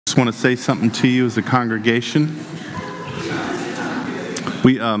Just want to say something to you as a congregation.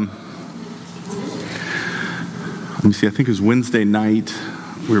 Let me see, I think it was Wednesday night,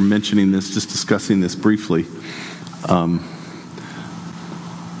 we were mentioning this, just discussing this briefly. Yeah,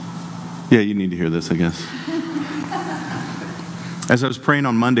 you need to hear this, I guess. As I was praying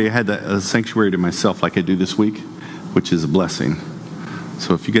on Monday, I had a sanctuary to myself like I do this week, which is a blessing.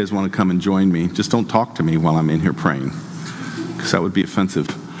 So if you guys want to come and join me, just don't talk to me while I'm in here praying, because that would be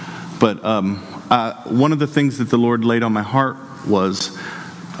offensive. But one of the things that the Lord laid on my heart was,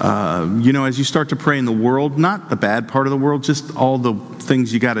 as you start to pray in the world, not the bad part of the world, just all the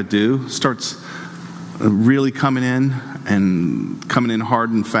things you got to do, starts really coming in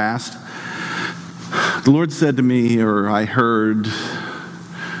hard and fast. The Lord said to me, or I heard,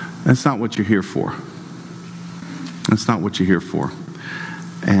 that's not what you're here for. That's not what you're here for.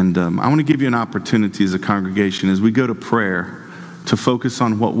 And I want to give you an opportunity as a congregation, as we go to prayer, to focus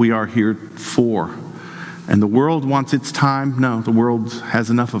on what we are here for. And the world wants its time. No, the world has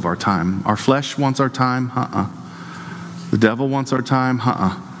enough of our time. Our flesh wants our time. The devil wants our time.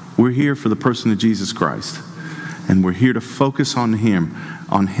 We're here for the person of Jesus Christ. And we're here to focus on Him.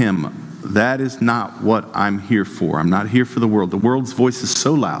 That is not what I'm here for. I'm not here for the world. The world's voice is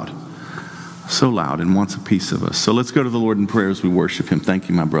so loud, and wants a piece of us. So let's go to the Lord in prayer as we worship Him. Thank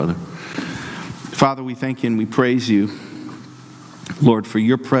you, my brother. Father, we thank you and we praise you, Lord, for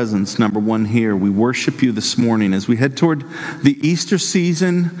your presence, number one, here. We worship you this morning. As we head toward the Easter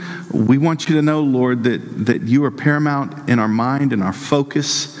season, we want you to know, Lord, that you are paramount in our mind and our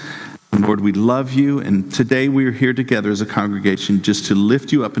focus. And Lord, we love you, and today we are here together as a congregation just to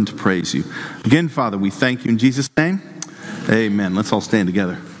lift you up and to praise you. Again, Father, we thank you in Jesus' name. Amen. Let's all stand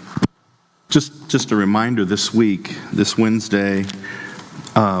together. Just a reminder, this week, this Wednesday,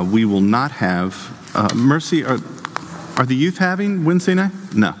 we will not have Mercy. Are the youth having Wednesday night?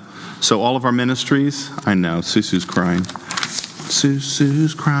 No. So all of our ministries, I know, Susu's crying.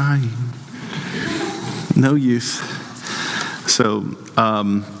 Susu's crying. No youth. So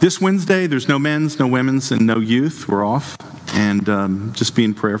this Wednesday, there's no men's, no women's, and no youth. We're off. And just be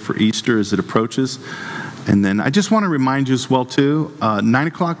in prayer for Easter as it approaches. And then I just want to remind you as well, too, 9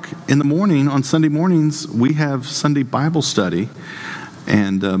 o'clock in the morning, on Sunday mornings, we have Sunday Bible study.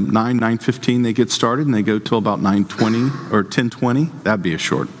 And 9:15 they get started, and they go till about 9:20 or 10:20. That'd be a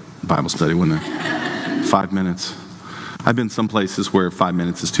short Bible study, wouldn't it? 5 minutes. I've been some places where 5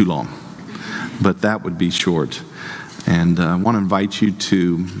 minutes is too long, but that would be short. And I want to invite you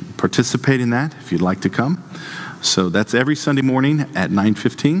to participate in that if you'd like to come. So that's every Sunday morning at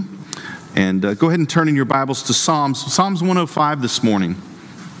 9:15. And go ahead and turn in your Bibles to Psalms 105 this morning.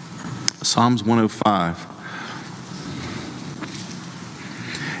 Psalms 105.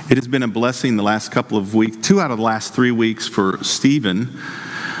 It has been a blessing the last couple of weeks, 2 out of the last 3 weeks, for Stephen,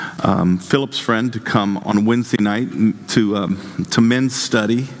 Philip's friend, to come on Wednesday night to men's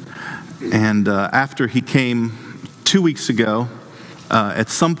study. And after he came 2 weeks ago, at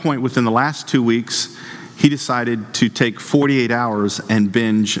some point within the last 2 weeks, he decided to take 48 hours and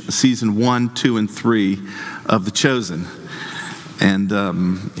binge season 1, 2, and 3 of The Chosen. And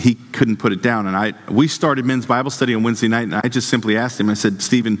he couldn't put it down. And we started men's Bible study on Wednesday night, and I just simply asked him, I said,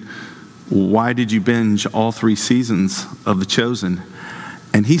 Stephen, why did you binge all 3 seasons of The Chosen?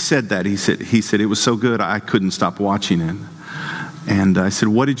 And he said that. He said it was so good I couldn't stop watching it. And I said,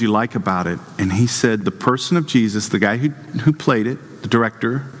 what did you like about it? And he said, the person of Jesus, the guy who played it, the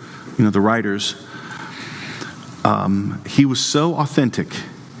director, the writers, he was so authentic.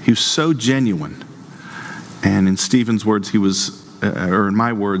 He was so genuine. And in Stephen's words, or in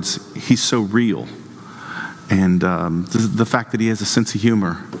my words, he's so real. And the fact that he has a sense of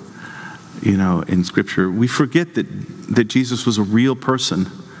humor, in Scripture. We forget that Jesus was a real person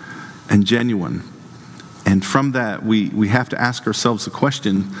and genuine. And from that, we have to ask ourselves the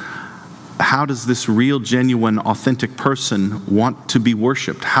question, how does this real, genuine, authentic person want to be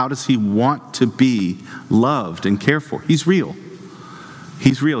worshiped? How does he want to be loved and cared for? He's real.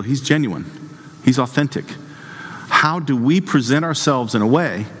 He's real. He's genuine. He's authentic. How do we present ourselves in a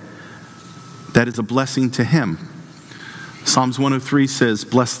way that is a blessing to him? Psalms 103 says,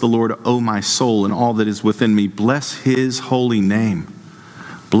 bless the Lord, O my soul, and all that is within me. Bless his holy name.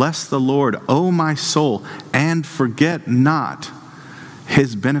 Bless the Lord, O my soul, and forget not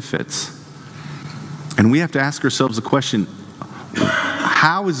his benefits. And we have to ask ourselves the question,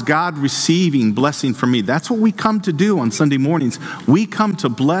 how is God receiving blessing from me? That's what we come to do on Sunday mornings. We come to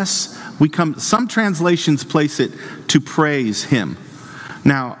bless. Some translations place it to praise him.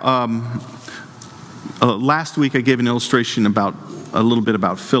 Now, last week I gave an illustration a little bit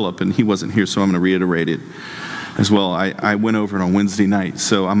about Philip, and he wasn't here, so I'm going to reiterate it. as well. I went over it on Wednesday night,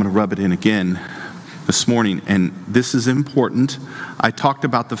 so I'm going to rub it in again this morning. And this is important. I talked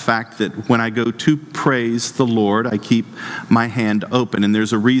about the fact that when I go to praise the Lord, I keep my hand open, and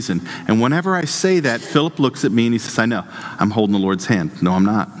there's a reason. And whenever I say that, Philip looks at me and he says, I know, I'm holding the Lord's hand. No, I'm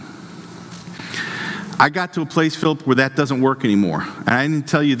not. I got to a place, Philip, where that doesn't work anymore. And I didn't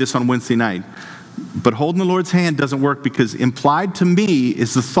tell you this on Wednesday night. But holding the Lord's hand doesn't work because implied to me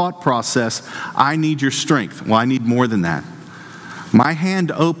is the thought process, I need your strength. Well, I need more than that. My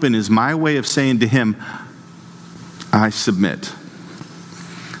hand open is my way of saying to him, I submit.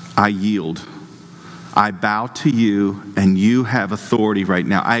 I yield. I bow to you, and you have authority right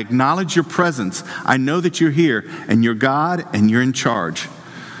now. I acknowledge your presence. I know that you're here, and you're God, and you're in charge.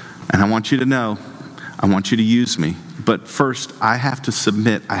 And I want you to know, I want you to use me. But first, I have to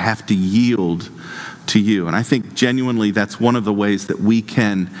submit. I have to yield to you. And I think genuinely that's one of the ways that we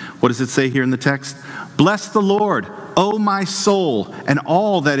can, what does it say here in the text? Bless the Lord, O my soul, and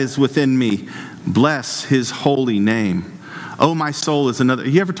all that is within me. Bless his holy name. Oh, my soul is another.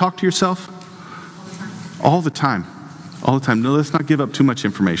 You ever talk to yourself? All the time. All the time. No, let's not give up too much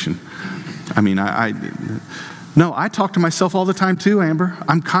information. I mean, no, I talk to myself all the time too, Amber.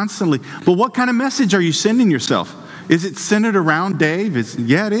 I'm constantly. But what kind of message are you sending yourself? Is it centered around Dave?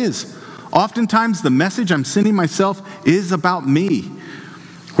 Yeah, it is. Oftentimes the message I'm sending myself is about me,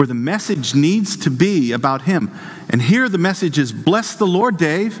 where the message needs to be about him. And here the message is, bless the Lord,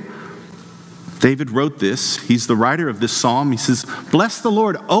 Dave. David wrote this. He's the writer of this psalm. He says, bless the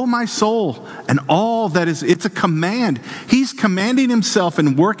Lord, O my soul, and all that is. It's a command. He's commanding himself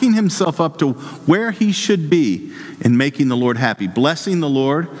and working himself up to where he should be in making the Lord happy. Blessing the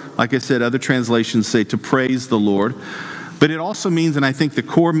Lord, like I said, other translations say to praise the Lord. But it also means, and I think the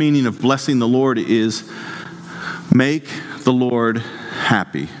core meaning of blessing the Lord is make the Lord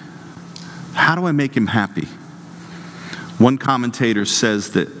happy. How do I make him happy? One commentator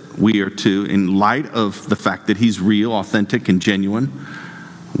says that we are to, in light of the fact that he's real, authentic, and genuine,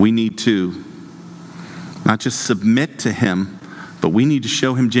 we need to not just submit to him, but we need to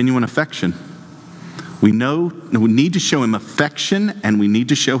show him genuine affection. We need to show him affection, and we need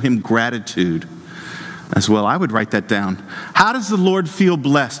to show him gratitude as well. I would write that down. How does the Lord feel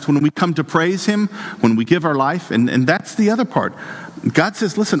blessed when we come to praise him, when we give our life? And that's the other part. God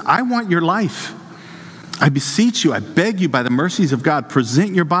says, listen, I want your life. I beseech you, I beg you by the mercies of God,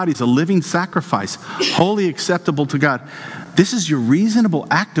 present your bodies a living sacrifice, wholly acceptable to God. This is your reasonable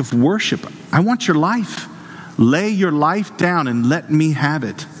act of worship. I want your life. Lay your life down and let me have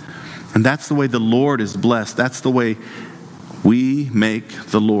it. And that's the way the Lord is blessed. That's the way we make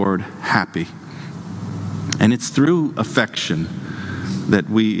the Lord happy. And it's through affection that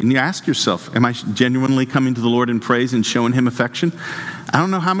and you ask yourself, am I genuinely coming to the Lord in praise and showing him affection? I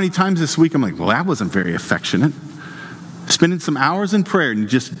don't know how many times this week I'm like, well, that wasn't very affectionate. Spending some hours in prayer and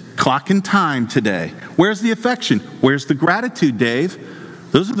just clocking time today. Where's the affection? Where's the gratitude, Dave?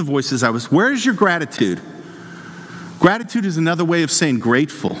 Those are the voices where's your gratitude? Gratitude is another way of saying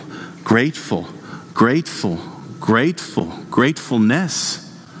grateful, grateful, grateful, grateful, gratefulness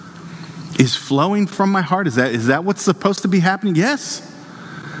is flowing from my heart. Is that what's supposed to be happening? Yes.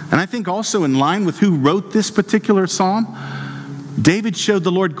 And I think also in line with who wrote this particular psalm, David showed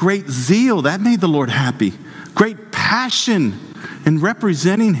the Lord great zeal. That made the Lord happy. Great passion in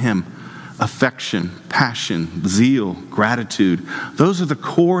representing him. Affection, passion, zeal, gratitude. Those are the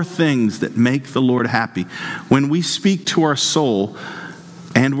core things that make the Lord happy. When we speak to our soul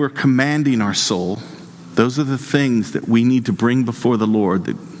and we're commanding our soul, those are the things that we need to bring before the Lord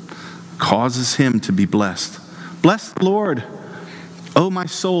that causes him to be blessed. Bless the Lord, O my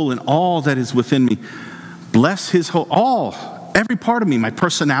soul, and all that is within me. Bless his every part of me. My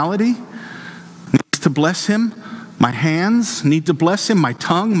personality needs to bless him. My hands need to bless him. My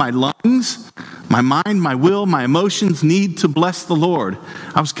tongue, my lungs, my mind, my will, my emotions need to bless the Lord.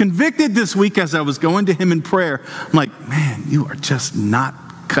 I was convicted this week as I was going to him in prayer. I'm like, man, you are just not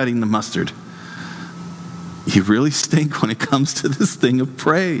cutting the mustard. You really stink when it comes to this thing of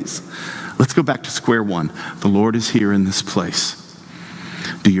praise. Let's go back to square one. The Lord is here in this place.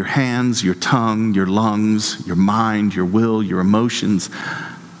 Do your hands, your tongue, your lungs, your mind, your will, your emotions,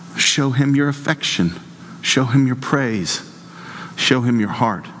 show him your affection. Show him your praise. Show him your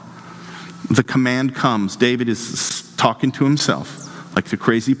heart. The command comes. David is talking to himself like the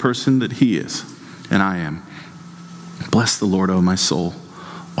crazy person that he is and I am. Bless the Lord, O my soul.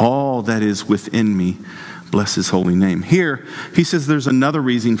 All that is within me, bless his holy name. Here, he says there's another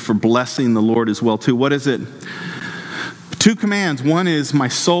reason for blessing the Lord as well, too. What is it? Two commands. One is my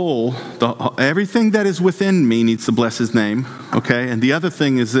soul, everything that is within me needs to bless his name, okay? And the other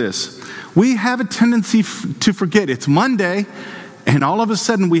thing is this. We have a tendency to forget. It's Monday, and all of a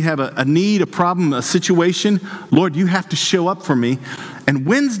sudden we have a need, a problem, a situation. Lord, you have to show up for me. And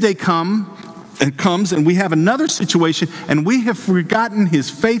Wednesday comes, and we have another situation, and we have forgotten his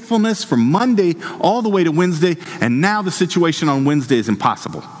faithfulness from Monday all the way to Wednesday, and now the situation on Wednesday is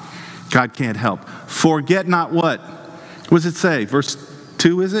impossible. God can't help. Forget not what? What does it say? Verse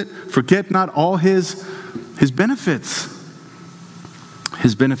 2, is it? Forget not all his benefits.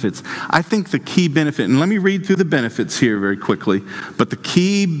 His benefits. I think the key benefit, and let me read through the benefits here very quickly, but the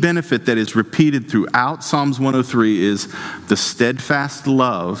key benefit that is repeated throughout Psalms 103 is the steadfast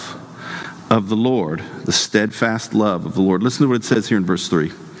love of the Lord. The steadfast love of the Lord. Listen to what it says here in verse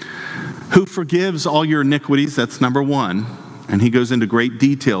 3. Who forgives all your iniquities, that's number one. And he goes into great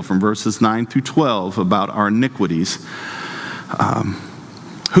detail from verses 9 through 12 about our iniquities.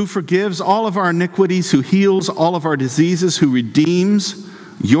 Who forgives all of our iniquities, who heals all of our diseases, who redeems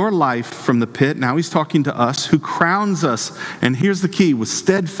your life from the pit. Now he's talking to us, who crowns us, and here's the key, with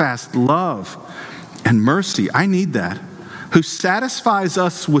steadfast love and mercy. I need that. Who satisfies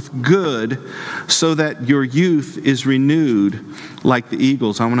us with good so that your youth is renewed like the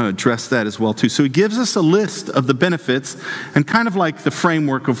eagles. I want to address that as well too. So he gives us a list of the benefits and kind of like the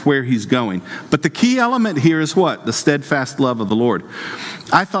framework of where he's going. But the key element here is what? The steadfast love of the Lord.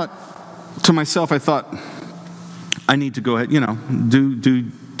 I thought to myself, I need to go ahead, do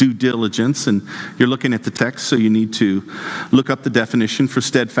due diligence, and you're looking at the text, so you need to look up the definition for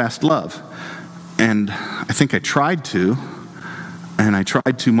steadfast love. And I think I tried to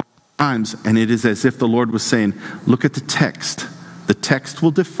multiple times, and it is as if the Lord was saying, look at the text. The text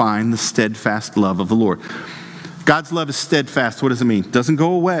will define the steadfast love of the Lord. God's love is steadfast. What does it mean? It doesn't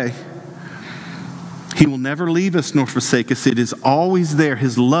go away. He will never leave us nor forsake us. It is always there.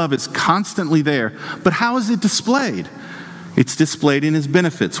 His love is constantly there. But how is it displayed? It's displayed in his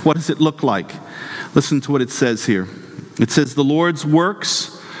benefits. What does it look like? Listen to what it says here. It says, the Lord's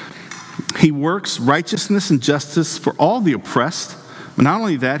works, he works righteousness and justice for all the oppressed. But not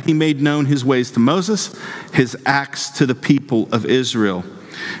only that, he made known his ways to Moses, his acts to the people of Israel.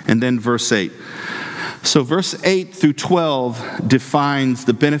 And then verse 8. So verse 8 through 12 defines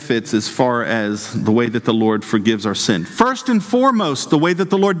the benefits as far as the way that the Lord forgives our sin. First and foremost, the way that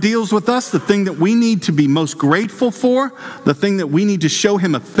the Lord deals with us, the thing that we need to be most grateful for, the thing that we need to show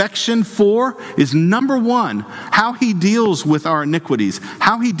him affection for, is number one, how he deals with our iniquities,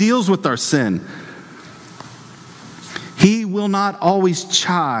 how he deals with our sin. He will not always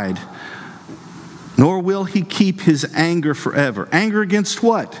chide, nor will he keep his anger forever. Anger against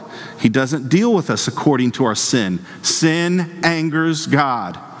what? He doesn't deal with us according to our sin. Sin angers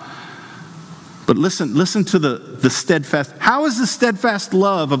God. But listen to the steadfast. How is the steadfast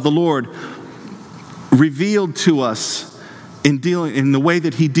love of the Lord revealed to us in the way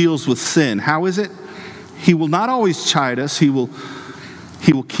that he deals with sin? How is it? He will not always chide us. He will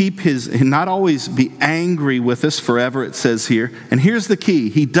not always be angry with us forever, it says here. And here's the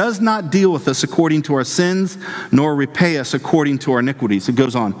key. He does not deal with us according to our sins, nor repay us according to our iniquities. It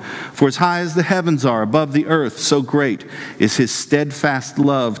goes on. For as high as the heavens are above the earth, so great is his steadfast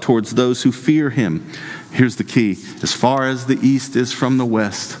love towards those who fear him. Here's the key. As far as the east is from the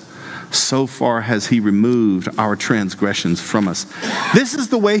west, so far has he removed our transgressions from us. This is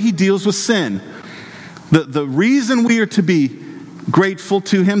the way he deals with sin. The reason we are to be grateful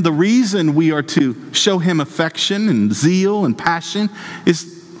to him, the reason we are to show him affection and zeal and passion,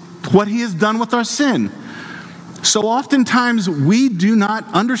 is what he has done with our sin. So oftentimes we do not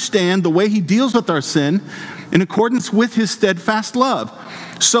understand the way he deals with our sin in accordance with his steadfast love.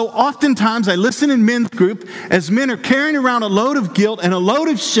 So oftentimes I listen in men's group as men are carrying around a load of guilt and a load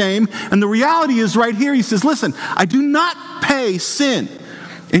of shame, and the reality is right here. He says, listen, I do not pay sin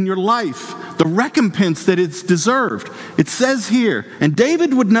in your life the recompense that it's deserved. It says here, and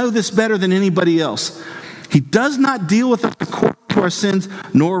David would know this better than anybody else, he does not deal with us according to our sins,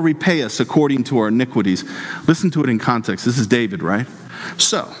 nor repay us according to our iniquities. Listen to it in context. This is David, right?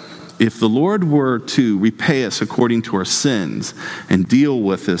 So, if the Lord were to repay us according to our sins and deal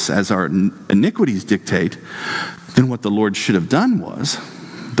with us as our iniquities dictate, then what the Lord should have done was,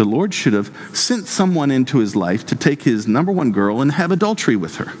 the Lord should have sent someone into his life to take his number one girl and have adultery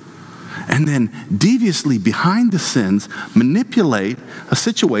with her. And then deviously behind the sins, manipulate a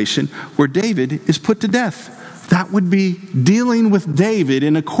situation where David is put to death. That would be dealing with David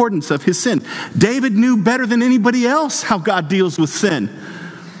in accordance of his sin. David knew better than anybody else how God deals with sin.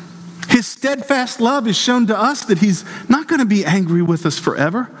 His steadfast love is shown to us that he's not going to be angry with us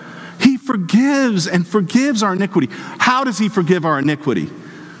forever. He forgives and forgives our iniquity. How does he forgive our iniquity?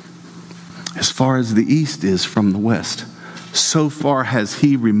 As far as the east is from the west, so far has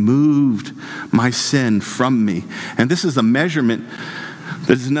he removed my sin from me. And this is a measurement.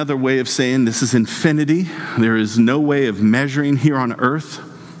 There's another way of saying this is infinity. There is no way of measuring here on earth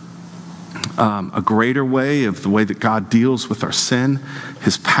a greater way of the way that God deals with our sin,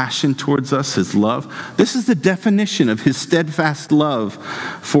 his passion towards us, his love. This is the definition of his steadfast love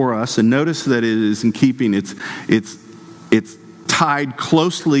for us. And notice that it is in keeping, it's tied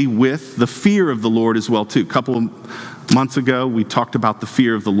closely with the fear of the Lord as well too. A couple of months ago, we talked about the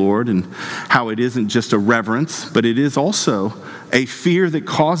fear of the Lord and how it isn't just a reverence, but it is also a fear that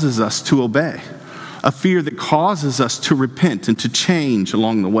causes us to obey, a fear that causes us to repent and to change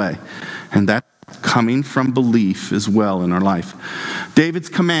along the way. And that's coming from belief as well in our life. David's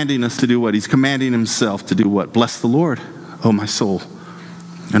commanding us to do what? He's commanding himself to do what? Bless the Lord, O my soul,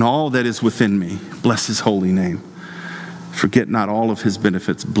 and all that is within me. Bless his holy name. Forget not all of his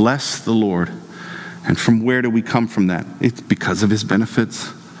benefits. Bless the Lord. And from where do we come from that? It's because of his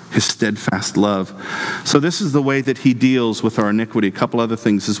benefits, his steadfast love. So this is the way that he deals with our iniquity. A couple other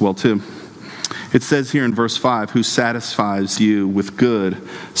things as well too. It says here in verse 5, who satisfies you with good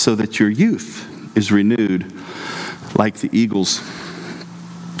so that your youth is renewed like the eagles.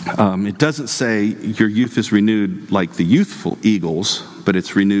 It doesn't say your youth is renewed like the youthful eagles, but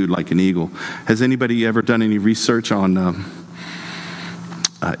it's renewed like an eagle. Has anybody ever done any research on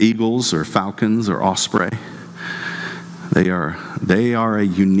eagles or falcons or osprey? They are a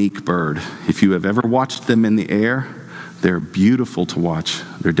unique bird. If you have ever watched them in the air, they're beautiful to watch.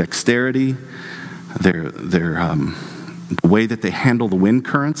 Their dexterity, the way that they handle the wind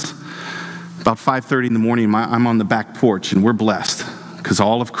currents. About 5:30 in the morning, I'm on the back porch, and we're blessed because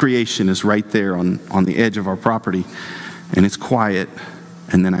all of creation is right there on the edge of our property, and it's quiet.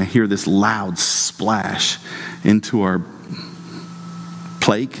 And then I hear this loud splash into our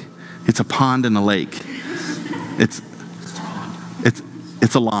lake. It's a pond and a lake. It's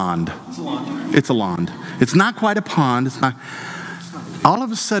a lond. It's a lond. It's not quite a pond. It's not. All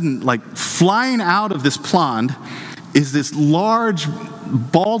of a sudden, like flying out of this pond is this large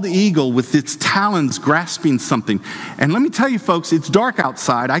bald eagle with its talons grasping something. And let me tell you folks, it's dark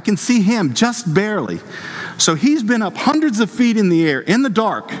outside. I can see him just barely. So he's been up hundreds of feet in the air in the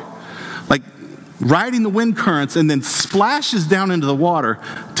dark, like riding the wind currents, and then splashes down into the water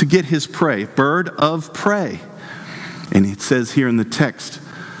to get his prey, bird of prey. And it says here in the text,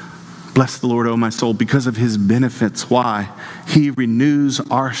 bless the Lord, O my soul, because of his benefits. Why? He renews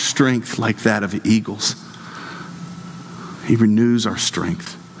our strength like that of eagles. He renews our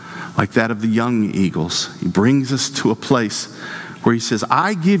strength like that of the young eagles. He brings us to a place where he says,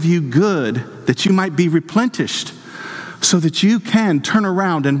 I give you good that you might be replenished, so that you can turn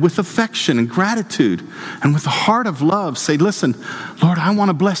around and with affection and gratitude and with a heart of love say, listen, Lord, I want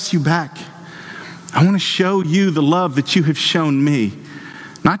to bless you back. I want to show you the love that you have shown me.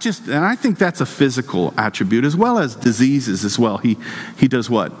 Not just, and I think that's a physical attribute as well as diseases as well. He does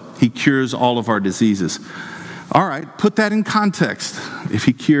what? He cures all of our diseases. All right, put that in context. If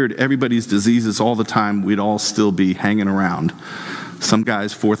he cured everybody's diseases all the time, we'd all still be hanging around. Some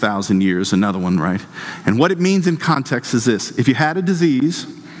guys, 4,000 years, another one, right? And what it means in context is this. If you had a disease,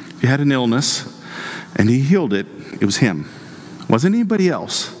 if you had an illness, and he healed it, it was him. It wasn't anybody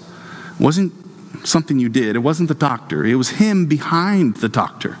else. It wasn't something you did. It wasn't the doctor. It was him behind the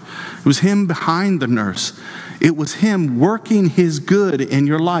doctor. It was him behind the nurse. It was him working his good in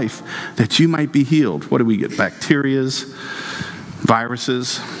your life that you might be healed. What do we get? Bacterias,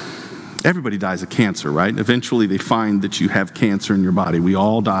 viruses. Everybody dies of cancer, right? Eventually they find that you have cancer in your body. We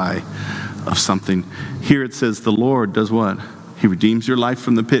all die of something. Here it says the Lord does what? He redeems your life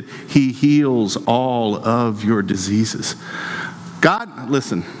from the pit. He heals all of your diseases. God,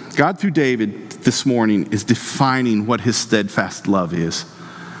 listen, God through David this morning is defining what his steadfast love is.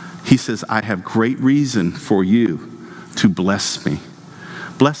 He says, I have great reason for you to bless me.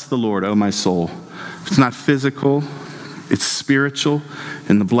 Bless the Lord, O my soul. It's not physical, it's spiritual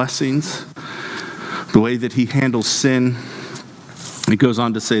in the blessings, the way that he handles sin. He goes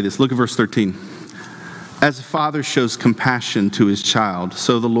on to say this. Look at verse 13. As a father shows compassion to his child,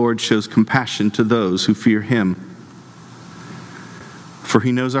 so the Lord shows compassion to those who fear him. For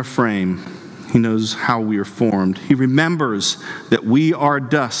he knows our frame. He knows how we are formed. He remembers that we are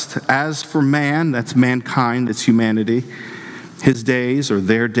dust. As for man, that's mankind, that's humanity, his days or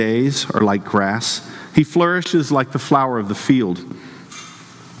their days are like grass. He flourishes like the flower of the field.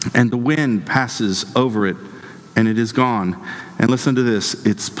 And the wind passes over it, and it is gone. And listen to this.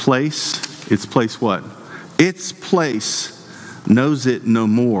 Its place what? Its place knows it no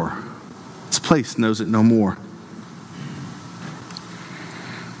more. Its place knows it no more.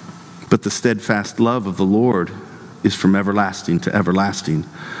 But the steadfast love of the Lord is from everlasting to everlasting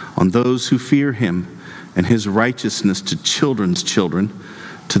on those who fear him, and his righteousness to children's children,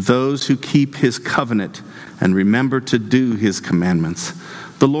 to those who keep his covenant and remember to do his commandments.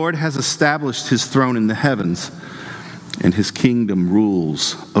 The Lord has established his throne in the heavens, and his kingdom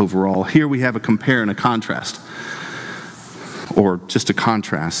rules over all. Here we have a compare and a contrast, or just a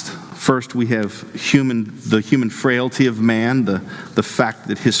contrast. First, we have the human frailty of man, the fact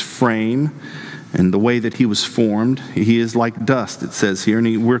that his frame and the way that he was formed, he is like dust, it says here.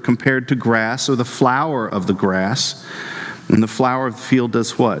 And we're compared to grass, or the flower of the grass. And the flower of the field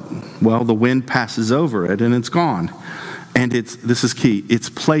does what? Well, the wind passes over it and it's gone. And this is key, its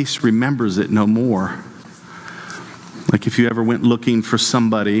place remembers it no more. Like if you ever went looking for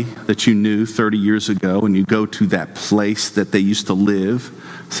somebody that you knew 30 years ago, and you go to that place that they used to live.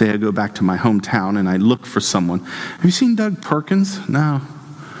 Say I go back to my hometown and I look for someone. Have you seen Doug Perkins? No.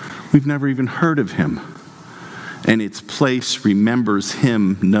 We've never even heard of him. And its place remembers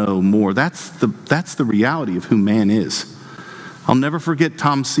him no more. That's the reality of who man is. I'll never forget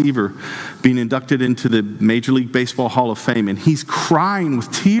Tom Seaver being inducted into the Major League Baseball Hall of Fame, and he's crying with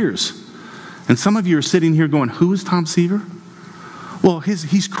tears. And some of you are sitting here going, who is Tom Seaver? Well,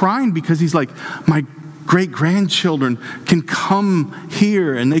 he's crying because he's like, my great-grandchildren can come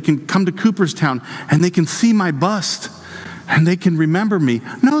here, and they can come to Cooperstown, and they can see my bust. And they can remember me.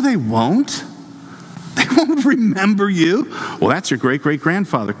 No, they won't. They won't remember you. Well, that's your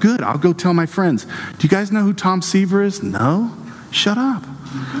great-great-grandfather. Good, I'll go tell my friends. Do you guys know who Tom Seaver is? No? Shut up.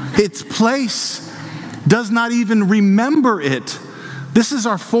 Its place does not even remember it. This is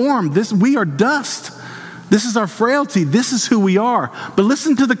our form. We are dust. This is our frailty. This is who we are. But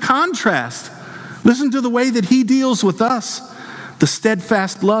listen to the contrast. Listen to the way that he deals with us. The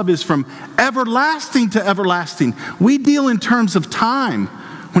steadfast love is from everlasting to everlasting. We deal in terms of time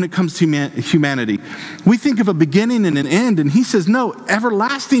when it comes to humanity. We think of a beginning and an end, and he says, no,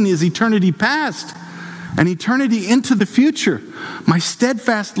 everlasting is eternity past and eternity into the future. My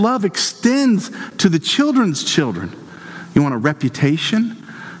steadfast love extends to the children's children. You want a reputation?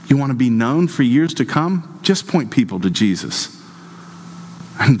 You want to be known for years to come? Just point people to Jesus.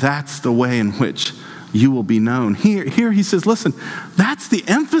 And that's the way in which you will be known. Here he says, listen, that's the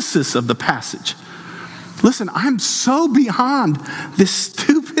emphasis of the passage. Listen, I'm so beyond this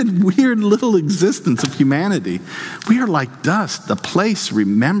stupid, weird little existence of humanity. We are like dust. The place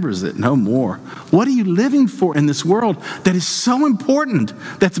remembers it no more. What are you living for in this world that is so important,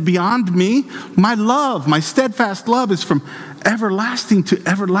 that's beyond me? My love, my steadfast love is from everlasting to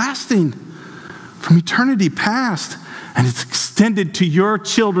everlasting, from eternity past, and it's extended to your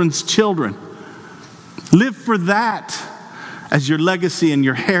children's children. Live for that as your legacy and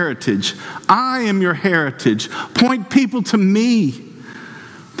your heritage. I am your heritage. Point people to me.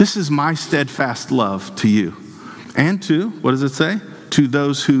 This is my steadfast love to you. And to, what does it say? To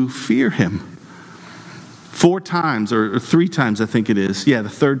those who fear him. 4 times, or 3 times I think it is. Yeah, the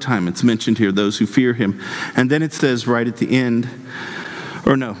 3rd time it's mentioned here, those who fear him. And then it says right at the end,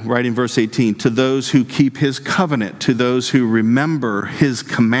 or no, right in verse 18, to those who keep his covenant, to those who remember his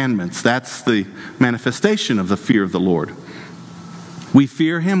commandments. That's the manifestation of the fear of the Lord. We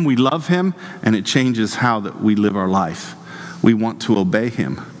fear him, we love him, and it changes how that we live our life. We want to obey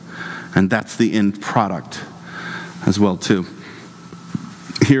him, and that's the end product as well too.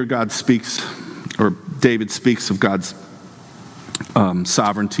 Here God speaks, or David speaks of God's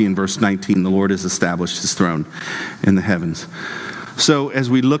sovereignty in verse 19. The Lord has established his throne in the heavens. So as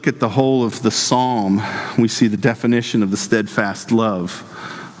we look at the whole of the psalm, we see the definition of the steadfast love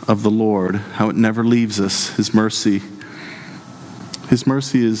of the Lord, how it never leaves us. His mercy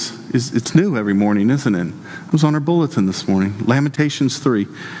is it's new every morning, isn't it? It was on our bulletin this morning. Lamentations 3.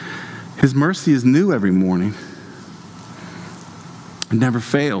 His mercy is new every morning. It never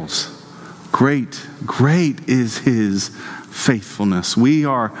fails. Great is his faithfulness. We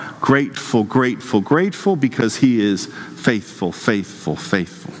are grateful because he is faithful.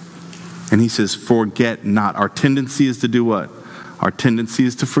 And he says, forget not. Our tendency is to do what? Our tendency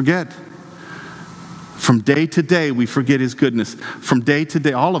is to forget. From day to day, we forget his goodness. From day to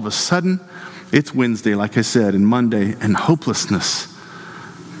day, all of a sudden, it's Wednesday, like I said, and Monday, and hopelessness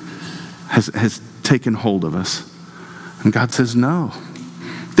has taken hold of us. And God says, no.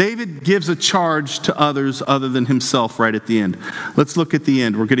 David gives a charge to others other than himself right at the end. Let's look at the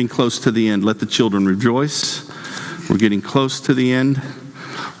end. We're getting close to the end. Let the children rejoice. We're getting close to the end.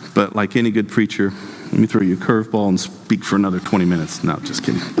 But like any good preacher, let me throw you a curveball and speak for another 20 minutes. No, just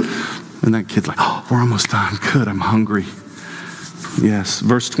kidding. And that kid's like, oh, we're almost done. Good, I'm hungry. Yes,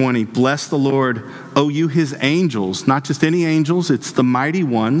 verse 20. Bless the Lord, O you his angels. Not just any angels, it's the mighty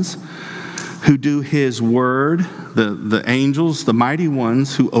ones who do his word. The angels, the mighty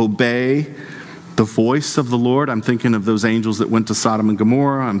ones who obey the voice of the Lord. I'm thinking of those angels that went to Sodom and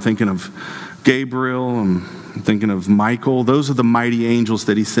Gomorrah. I'm thinking of Gabriel. I'm thinking of Michael. Those are the mighty angels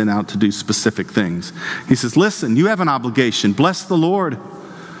that he sent out to do specific things. He says, listen, you have an obligation. Bless the Lord.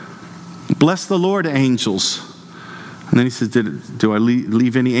 Bless the Lord, angels. And then he says, do I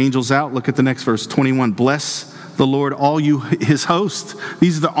leave any angels out? Look at the next verse, 21. Bless the Lord, all you his host.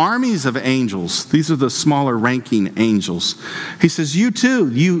 These are the armies of angels. These are the smaller ranking angels. He says, you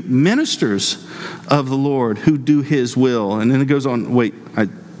too, you ministers of the Lord who do his will. And then it goes on,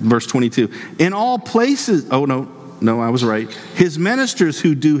 verse 22. In all places, no, I was right. His ministers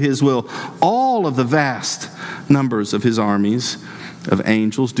who do his will, all of the vast numbers of his armies of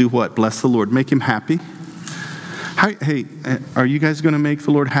angels do what? Bless the Lord. Make him happy. Hey, are you guys going to make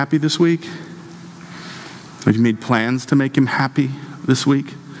the Lord happy this week? Have you made plans to make him happy this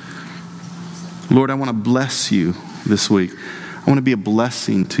week? Lord, I want to bless you this week. I want to be a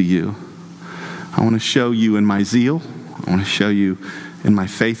blessing to you. I want to show you in my zeal. I want to show you in my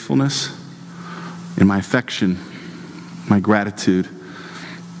faithfulness, in my affection, my gratitude,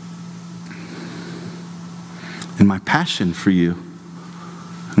 in my passion for you,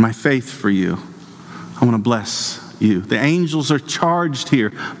 in my faith for you. I want to bless you. The angels are charged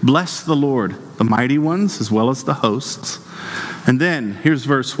here. Bless the Lord, the mighty ones as well as the hosts. And then here's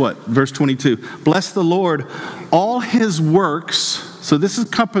verse 22. Bless the Lord, all his works. So this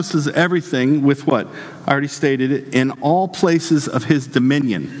encompasses everything with what? I already stated it. In all places of his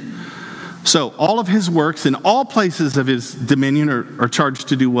dominion. So all of his works in all places of his dominion are charged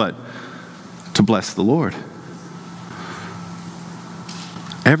to do what? To bless the Lord.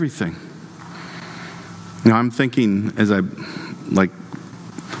 Everything. Now I'm thinking as I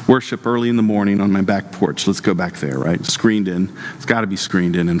worship early in the morning on my back porch. Let's go back there, right? Screened in. It's got to be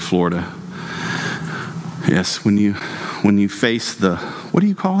screened in Florida. Yes, when you face the, what do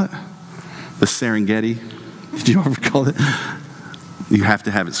you call it? The Serengeti. Did you ever call it? You have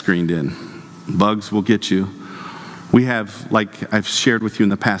to have it screened in. Bugs will get you. We have, like I've shared with you in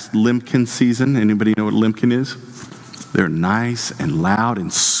the past, limpkin season. Anybody know what limpkin is? They're nice and loud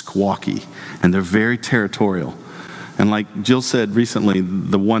and squawky, and they're very territorial. And like Jill said recently,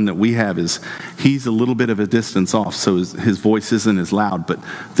 the one that we have he's a little bit of a distance off, so his voice isn't as loud. But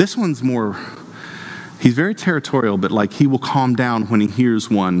this one's more, he's very territorial, but like he will calm down when he hears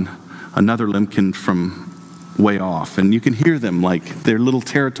another limpkin from way off. And you can hear them like they're little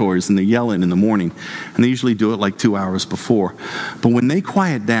territories, and they're yelling in the morning. And they usually do it like 2 hours before. But when they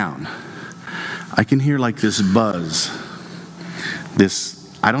quiet down, I can hear like this buzz.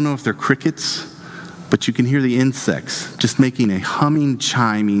 I don't know if they're crickets, but you can hear the insects just making a humming,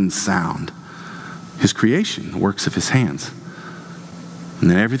 chiming sound. His creation, the works of his hands. And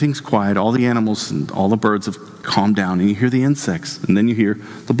then everything's quiet. All the animals and all the birds have calmed down, and you hear the insects. And then you hear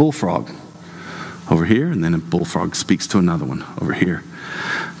the bullfrog over here, and then a bullfrog speaks to another one over here.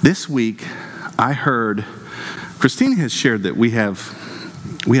 This week, I heard, Christina has shared that we have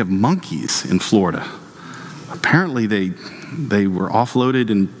monkeys in Florida. Apparently they were offloaded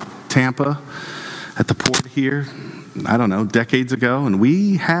in Tampa at the port here, I don't know, decades ago, and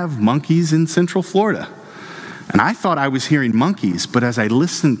we have monkeys in Central Florida. And I thought I was hearing monkeys, but as I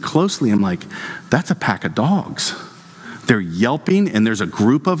listened closely, I'm like, that's a pack of dogs. They're yelping, and there's a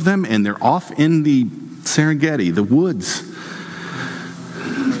group of them, and they're off in the Serengeti, the woods.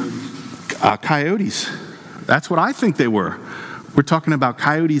 Coyotes. That's what I think they were. We're talking about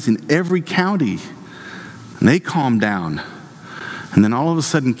coyotes in every county. And they calm down. And then all of a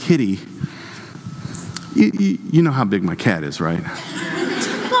sudden, Kitty, you know how big my cat is, right?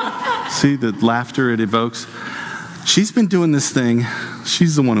 See the laughter it evokes? She's been doing this thing.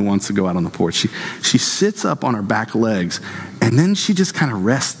 She's the one who wants to go out on the porch. She sits up on her back legs, and then she just kind of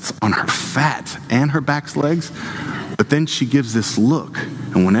rests on her fat and her back legs. But then she gives this look.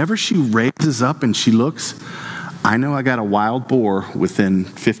 And whenever she raises up and she looks, I know I got a wild boar within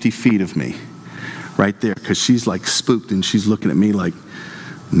 50 feet of me right there, because she's like spooked, and she's looking at me like,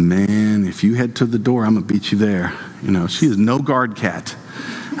 man, if you head to the door, I'm going to beat you there. You know, she is no guard cat.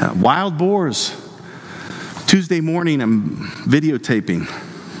 Wild boars. Tuesday morning, I'm videotaping,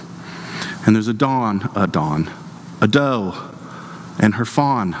 and there's a doe and her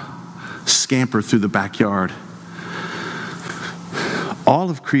fawn scamper through the backyard. All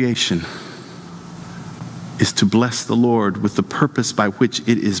of creation is to bless the Lord with the purpose by which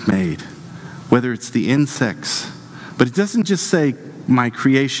it is made, whether it's the insects. But it doesn't just say my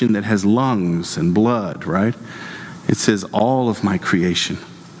creation that has lungs and blood, right? It says all of my creation.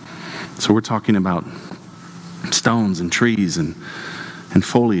 So we're talking about stones and trees and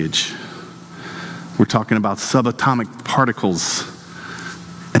foliage. We're talking about subatomic particles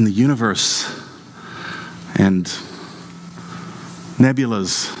and the universe and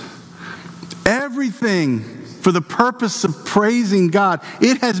nebulas. Everything for the purpose of praising God.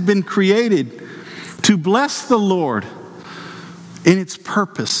 It has been created to bless the Lord in its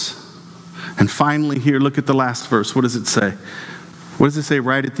purpose. And finally here, look at the last verse. What does it say? What does it say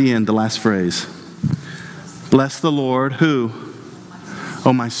right at the end, the last phrase? Bless the Lord, who?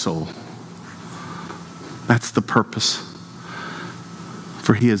 Oh, my soul. That's the purpose.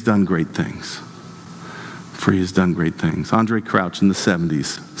 For he has done great things. For he has done great things. Andre Crouch in the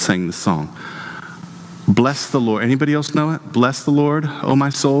 70s sang the song. Bless the Lord. Anybody else know it? Bless the Lord, O my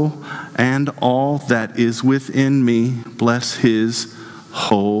soul, and all that is within me. Bless his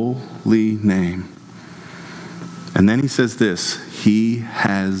holy name. And then he says this, he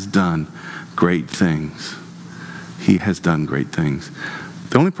has done great things. He has done great things.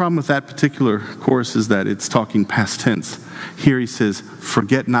 The only problem with that particular chorus is that it's talking past tense. Here he says,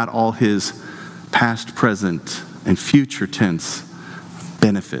 forget not all his past, present, and future tense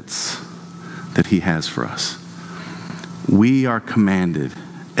benefits that he has for us. We are commanded,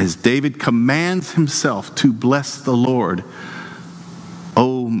 as David commands himself, to bless the Lord,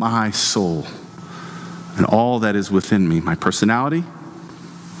 O my soul, and all that is within me, my personality,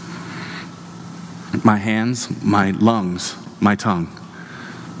 my hands, my lungs, my tongue,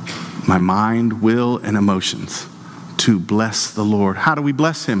 my mind, will, and emotions, to bless the Lord. How do we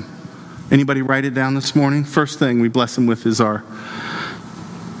bless him? Anybody write it down this morning? First thing we bless him with is a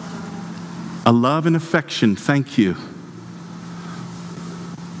love and affection, thank you.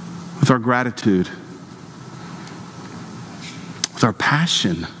 With our gratitude. With our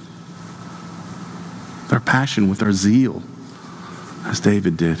passion. With our passion, with our zeal, as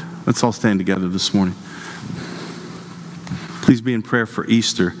David did. Let's all stand together this morning. Please be in prayer for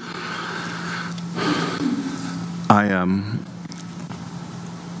Easter. I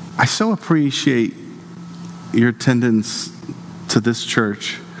so appreciate your attendance to this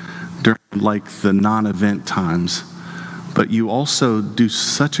church during the non-event times, but you also do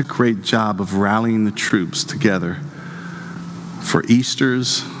such a great job of rallying the troops together for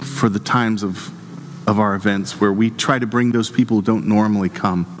Easters, for the times of our events where we try to bring those people who don't normally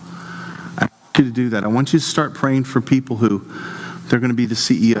come. I want you to do that. I want you to start praying for people who, they're going to be the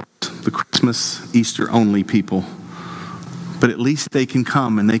CEOs, the Christmas, Easter only people. But at least they can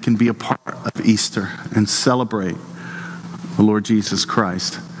come and they can be a part of Easter and celebrate the Lord Jesus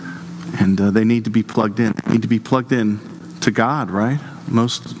Christ. And they need to be plugged in. They need to be plugged in to God, right?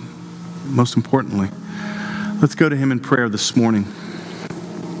 Most importantly. Let's go to him in prayer this morning.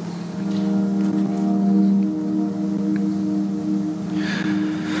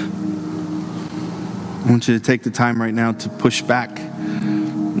 I want you to take the time right now to push back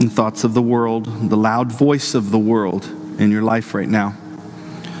the thoughts of the world, the loud voice of the world in your life right now.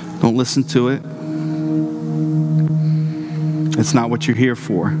 Don't listen to it. It's not what you're here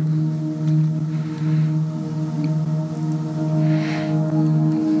for.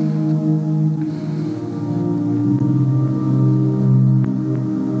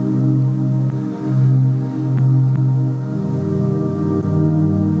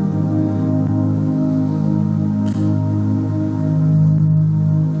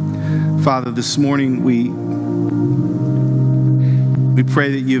 Father, this morning we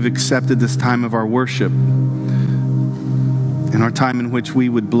pray that you've accepted this time of our worship and our time in which we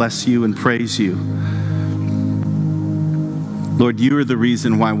would bless you and praise you. Lord, you are the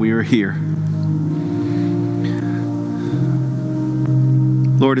reason why we are here.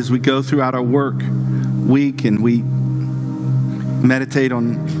 Lord, as we go throughout our work week and we meditate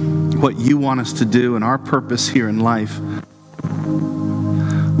on what you want us to do and our purpose here in life,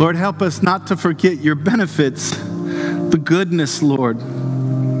 Lord, help us not to forget your benefits, the goodness, Lord,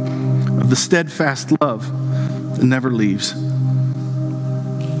 of the steadfast love that never leaves.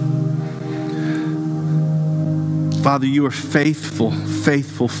 Father, you are faithful,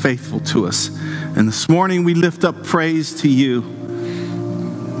 faithful, faithful to us. And this morning we lift up praise to you.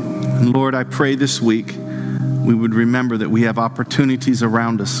 And Lord, I pray this week we would remember that we have opportunities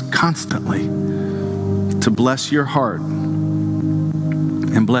around us constantly to bless your heart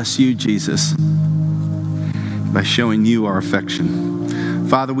and bless you, Jesus, by showing you our affection.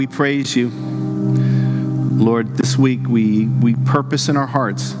 Father, we praise you. Lord, this week we purpose in our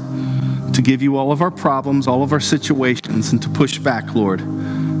hearts to give you all of our problems, all of our situations, and to push back, Lord,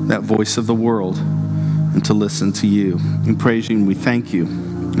 that voice of the world and to listen to you. We praise you and we thank you.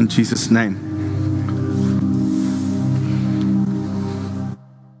 In Jesus' name.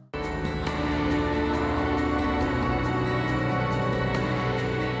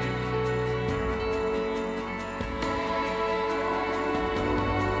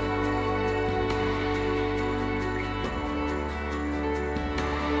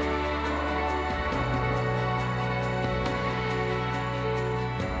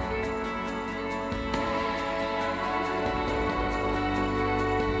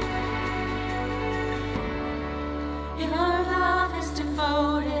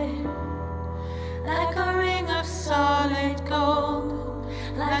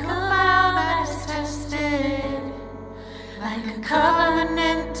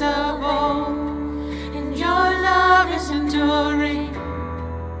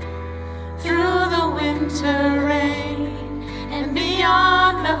 to reign and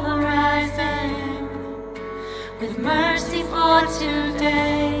beyond the horizon. With mercy for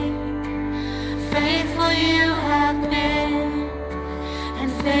today, faithful you have been,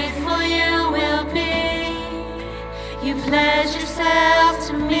 and faithful you will be. You pledge yourself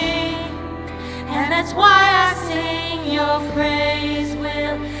to me, and that's why I sing. Your praise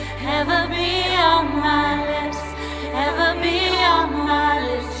will ever be on my lips, ever be on my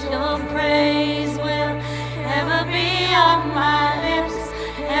lips. Your praise will ever be on my lips,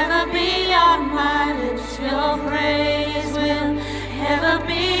 ever be on my lips. Your praise will ever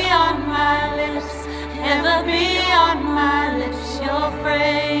be on my lips, ever be on my lips. Your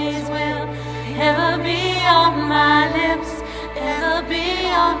praise will ever be on my lips, ever be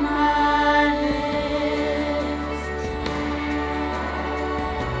on my lips.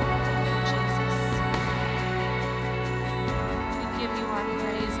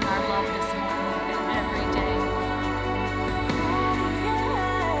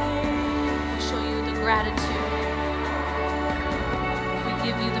 Gratitude. We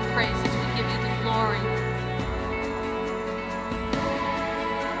give you the praises, we give you the glory.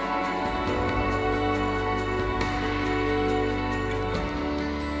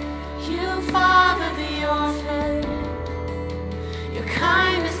 You father the orphan, your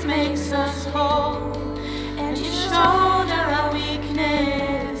kindness makes us whole, and you shoulder our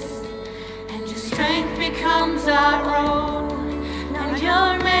weakness, and your strength becomes our own. Now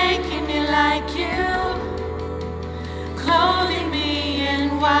you're making me like you, clothing me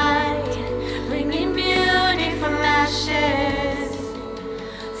in white, bringing beauty from ashes.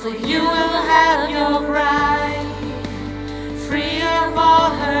 For you will have your bride, free of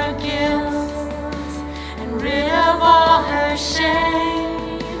all her guilt, and rid of all her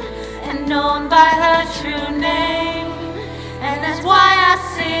shame, and known by her true name. And that's why I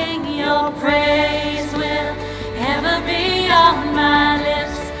sing. Your praise will ever be on my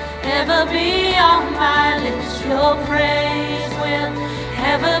lips, ever be on my lips. Your praise will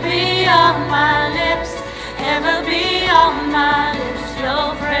ever be on my lips, ever be on my lips.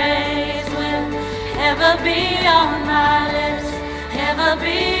 Your praise will ever be on my lips, ever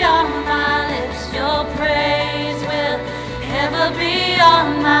be on my lips. Your praise will ever be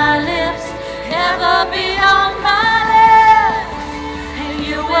on my lips, ever be on my lips. And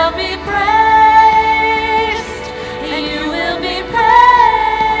you will be praised, and you will be praised.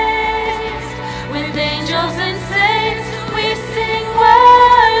 With angels and saints we sing,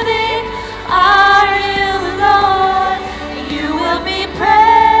 worthy are you, Lord. You will be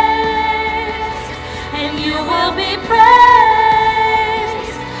praised, and you will be praised.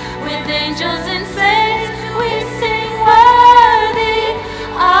 With angels and saints we sing, worthy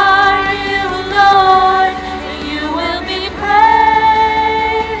are you, Lord. You will be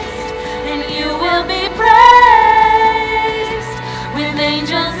praised, and you will be praised. With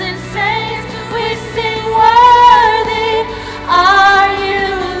angels and saints we sing, worthy are you,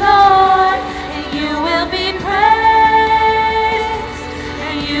 Lord. And you will be praised,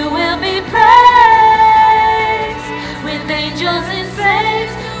 and you will be praised. With angels and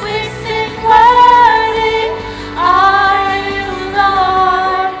saints we sing, worthy are you,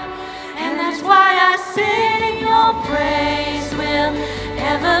 Lord. And that's why I sing. Your praise will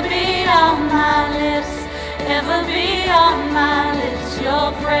ever be on my lips, ever be on my lips.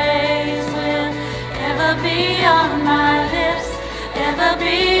 Your praise will ever be on my lips, ever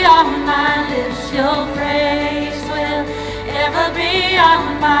be on my lips. Your praise will ever be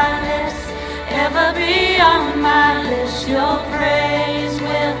on my lips, ever be on my lips. Your praise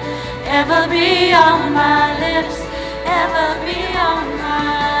will ever be on my lips, ever be on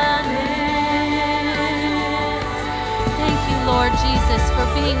my lips. Thank you, Lord Jesus, for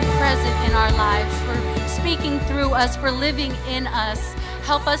being present in our lives, for speaking through us, for living in us.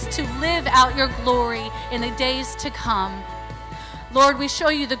 Help us to live out your glory in the days to come. Lord, we show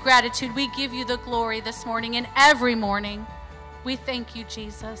you the gratitude. We give you the glory this morning and every morning. We thank you,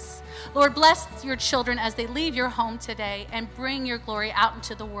 Jesus. Lord, bless your children as they leave your home today and bring your glory out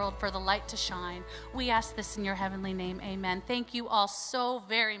into the world for the light to shine. We ask this in your heavenly name. Amen. Thank you all so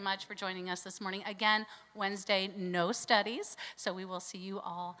very much for joining us this morning. Again, Wednesday, no studies. So we will see you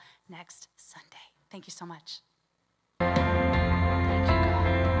all next Sunday. Thank you so much. Thank you, God.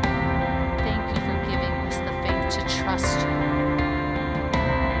 Thank you for giving us the faith to trust you.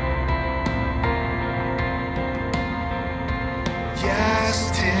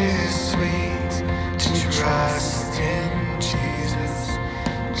 Yes, 'tis sweet to trust in Jesus,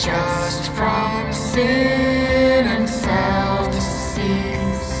 just from sin and self-deceit,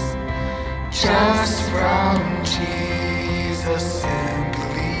 just from Jesus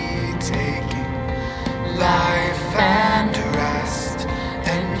simply taking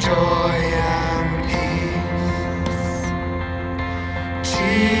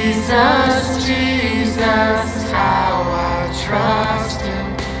Jesus, Jesus, how I trust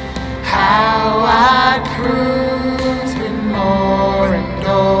him, how I prove him more and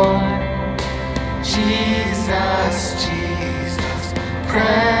more. Jesus, Jesus,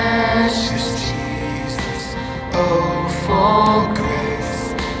 precious Jesus, oh, for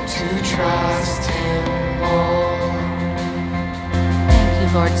grace to trust him more. Thank you,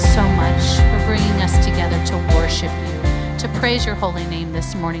 Lord, so much for bringing us together to worship you, to praise your holy name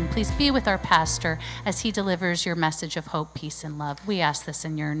this morning. Please be with our pastor as he delivers your message of hope, peace, and love. We ask this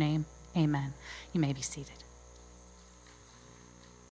in your name. Amen. You may be seated.